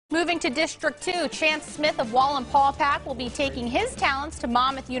Moving to District 2, Chance Smith of Wallenpaupack will be taking his talents to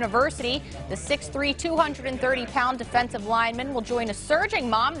Monmouth University. The 6'3", 230-pound defensive lineman will join a surging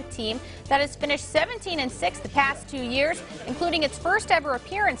Monmouth team that has finished 17-6 the past 2 years, including its first ever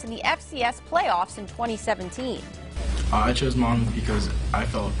appearance in the FCS playoffs in 2017. I chose Monmouth because I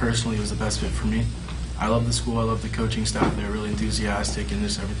felt personally it was the best fit for me. I love the school, I love the coaching staff, they're really enthusiastic, and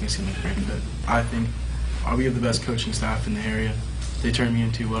just everything seemed like a great fit. I think we have the best coaching staff in the area. They turned me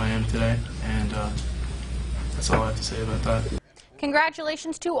into what I am today, and that's all I have to say about that.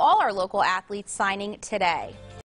 Congratulations to all our local athletes signing today.